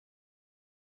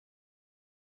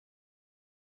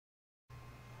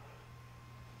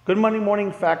Good Monday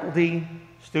morning, faculty,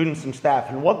 students, and staff,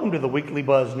 and welcome to the Weekly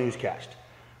Buzz Newscast.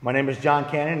 My name is John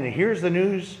Cannon, and here's the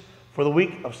news for the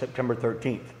week of September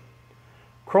 13th.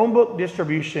 Chromebook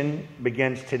distribution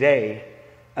begins today,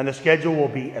 and the schedule will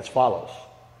be as follows.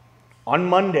 On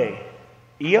Monday,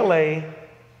 ELA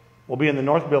will be in the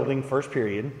North Building, first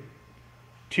period.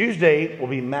 Tuesday will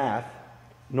be Math,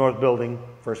 North Building,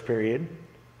 first period.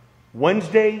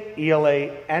 Wednesday,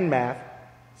 ELA and Math,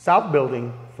 South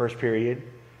Building, first period.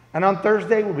 And on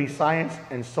Thursday will be Science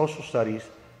and Social Studies,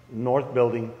 North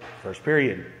Building, first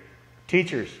period.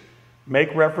 Teachers,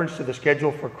 make reference to the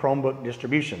schedule for Chromebook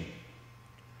distribution.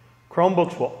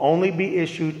 Chromebooks will only be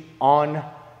issued on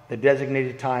the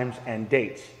designated times and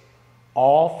dates.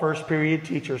 All first period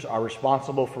teachers are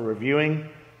responsible for reviewing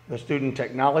the student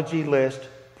technology list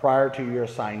prior to your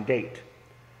assigned date.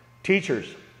 Teachers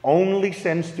only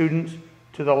send students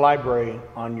to the library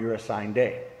on your assigned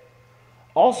day.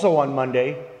 Also on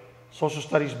Monday, Social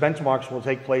Studies benchmarks will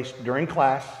take place during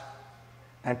class,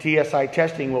 and TSI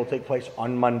testing will take place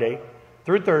on Monday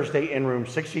through Thursday in room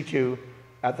 62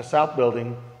 at the South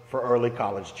Building for early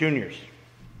college juniors.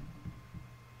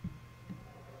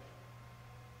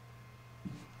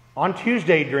 On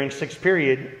Tuesday during sixth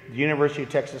period, the University of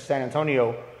Texas San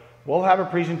Antonio will have a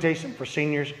presentation for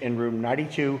seniors in room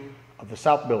 92 of the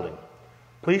South Building.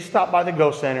 Please stop by the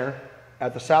Go Center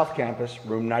at the South Campus,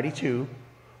 room 92,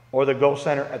 or the Go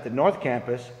Center at the North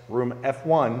Campus, room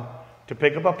F1, to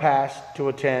pick up a pass to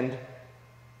attend.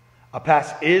 A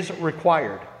pass is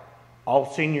required. All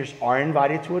seniors are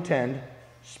invited to attend.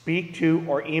 Speak to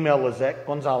or email Lizette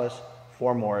Gonzalez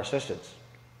for more assistance.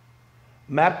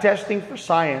 Map testing for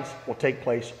science will take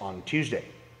place on Tuesday.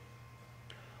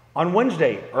 On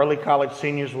Wednesday, early college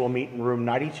seniors will meet in room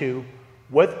 92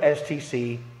 with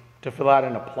STC to fill out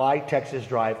an Apply Texas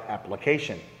Drive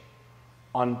application.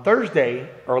 On Thursday,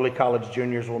 early college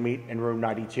juniors will meet in room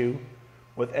 92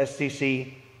 with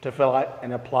STC to fill out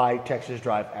an Apply Texas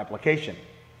Drive application.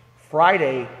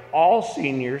 Friday, all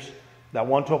seniors that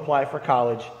want to apply for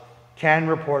college can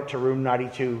report to room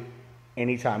 92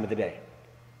 any time of the day.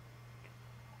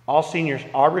 All seniors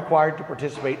are required to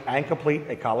participate and complete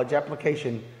a college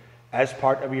application as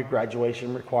part of your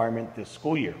graduation requirement this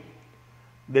school year.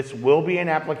 This will be an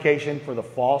application for the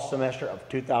fall semester of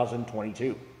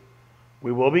 2022.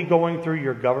 We will be going through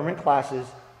your government classes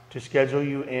to schedule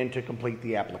you in to complete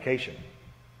the application.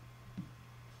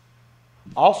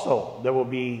 Also, there will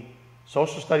be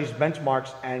social studies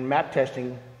benchmarks and map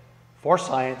testing for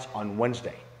science on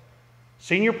Wednesday.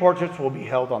 Senior portraits will be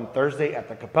held on Thursday at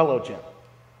the Capello Gym.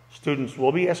 Students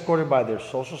will be escorted by their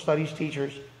social studies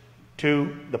teachers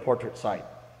to the portrait site.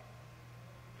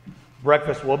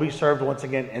 Breakfast will be served once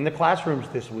again in the classrooms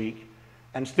this week,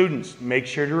 and students, make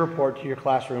sure to report to your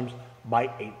classrooms by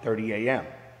 8:30 a.m.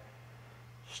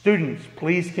 Students,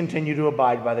 please continue to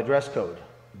abide by the dress code.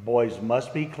 Boys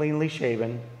must be cleanly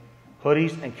shaven.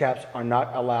 Hoodies and caps are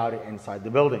not allowed inside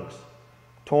the buildings.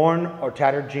 Torn or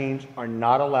tattered jeans are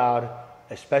not allowed,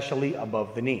 especially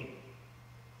above the knee.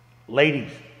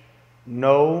 Ladies,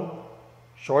 no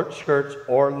short skirts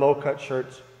or low-cut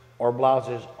shirts or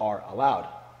blouses are allowed.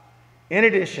 In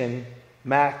addition,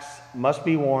 masks must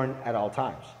be worn at all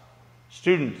times.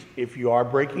 Students, if you are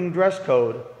breaking dress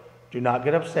code, do not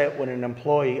get upset when an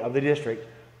employee of the district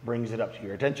brings it up to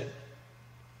your attention.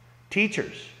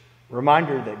 Teachers,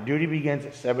 reminder that duty begins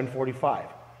at 7:45.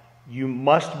 You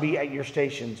must be at your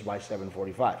stations by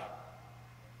 7:45.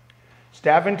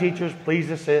 Staff and teachers,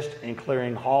 please assist in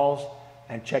clearing halls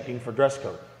and checking for dress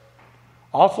code.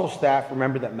 Also, staff,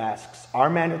 remember that masks are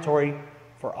mandatory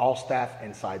for all staff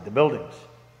inside the buildings.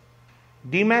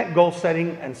 DMAT goal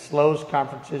setting and SLOS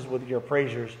conferences with your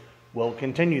appraisers will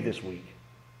continue this week.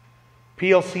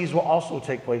 PLCs will also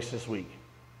take place this week.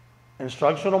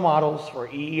 Instructional models for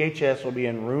EEHS will be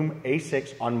in room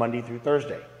A6 on Monday through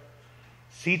Thursday.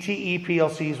 CTE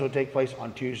PLCs will take place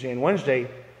on Tuesday and Wednesday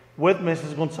with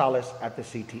Mrs. Gonzalez at the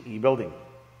CTE building.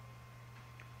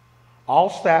 All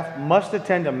staff must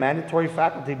attend a mandatory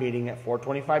faculty meeting at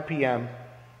 4:25 p.m.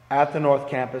 at the North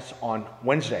Campus on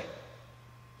Wednesday.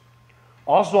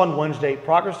 Also on Wednesday,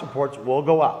 progress reports will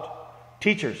go out.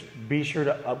 Teachers, be sure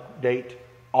to update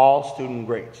all student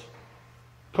grades.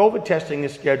 COVID testing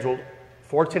is scheduled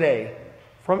for today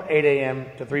from 8 a.m.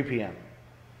 to 3 p.m.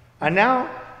 And now,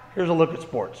 here's a look at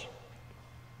sports.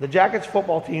 The Jackets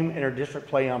football team entered district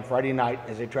play on Friday night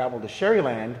as they traveled to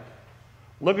Sherryland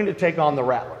looking to take on the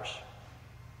Rattlers.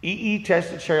 EE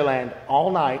tested Sherryland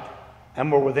all night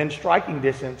and were within striking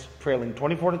distance, trailing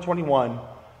 24-21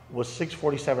 with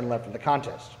 6:47 left in the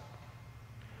contest.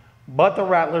 But the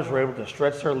Rattlers were able to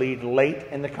stretch their lead late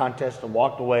in the contest and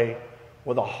walked away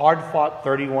with a hard-fought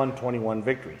 31-21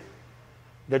 victory.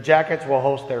 The Jackets will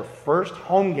host their first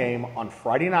home game on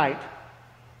Friday night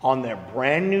on their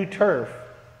brand new turf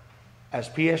as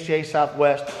PSJ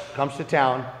Southwest comes to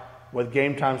town with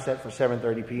game time set for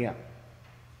 7:30 p.m.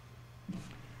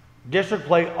 District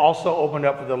play also opened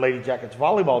up for the Lady Jackets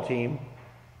volleyball team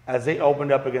as they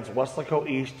opened up against Weslaco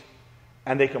East,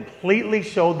 and they completely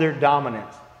showed their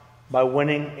dominance by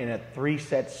winning in a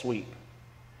 3-set sweep.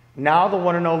 Now the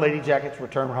 1-0 Lady Jackets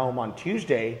return home on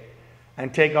Tuesday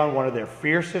and take on one of their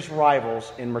fiercest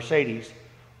rivals in Mercedes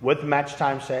with match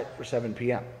time set for 7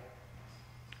 p.m.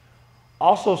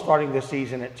 Also starting this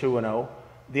season at 2-0,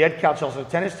 the Ed Chelsea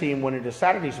tennis team went into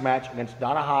Saturday's match against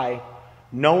Donna High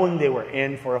knowing they were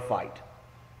in for a fight.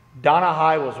 Donna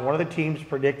High was one of the teams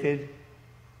predicted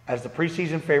as the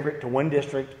preseason favorite to win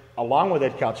district along with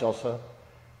Ed Chelsea,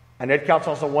 and Ed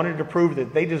Chelsea wanted to prove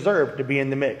that they deserved to be in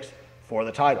the mix for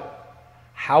the title.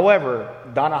 However,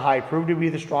 Donna High proved to be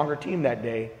the stronger team that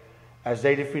day as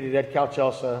they defeated Ed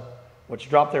Chelsea, which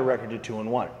dropped their record to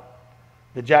 2-1.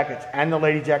 The Jackets and the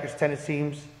Lady Jackets tennis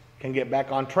teams can get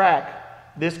back on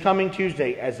track this coming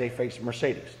Tuesday as they face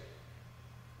Mercedes.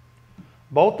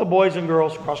 Both the boys and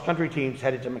girls cross-country teams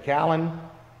headed to McAllen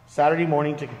Saturday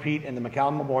morning to compete in the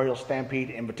McAllen Memorial Stampede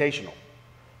Invitational.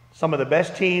 Some of the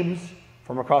best teams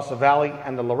from across the Valley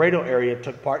and the Laredo area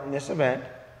took part in this event,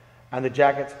 and the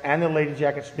Jackets and the Lady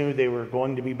Jackets knew they were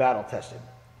going to be battle-tested.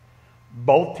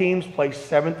 Both teams placed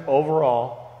 7th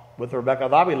overall, with Rebecca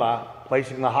Davila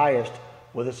placing the highest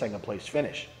with a second-place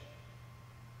finish.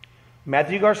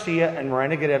 Matthew Garcia and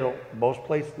Miranda Guerrero both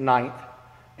placed 9th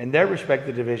in their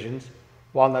respective divisions,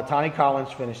 while Natani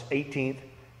Collins finished 18th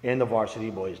in the varsity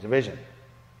boys division.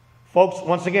 Folks,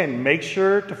 once again, make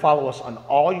sure to follow us on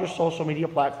all your social media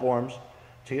platforms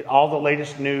to get all the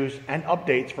latest news and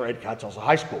updates for Ed Chelsea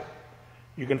High School.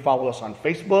 You can follow us on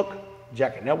Facebook,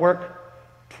 Jacket Network,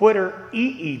 Twitter,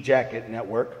 Jacket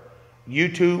Network,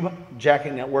 YouTube,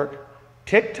 Jacket Network,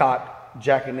 TikTok,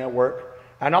 Jacket Network,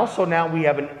 and also now we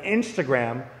have an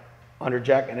Instagram under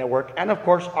Jacket Network, and of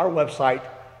course our website,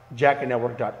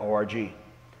 jacketnetwork.org.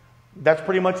 That's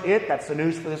pretty much it. That's the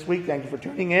news for this week. Thank you for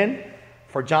tuning in.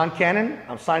 For John Cannon,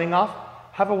 I'm signing off.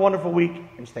 Have a wonderful week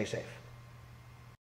and stay safe.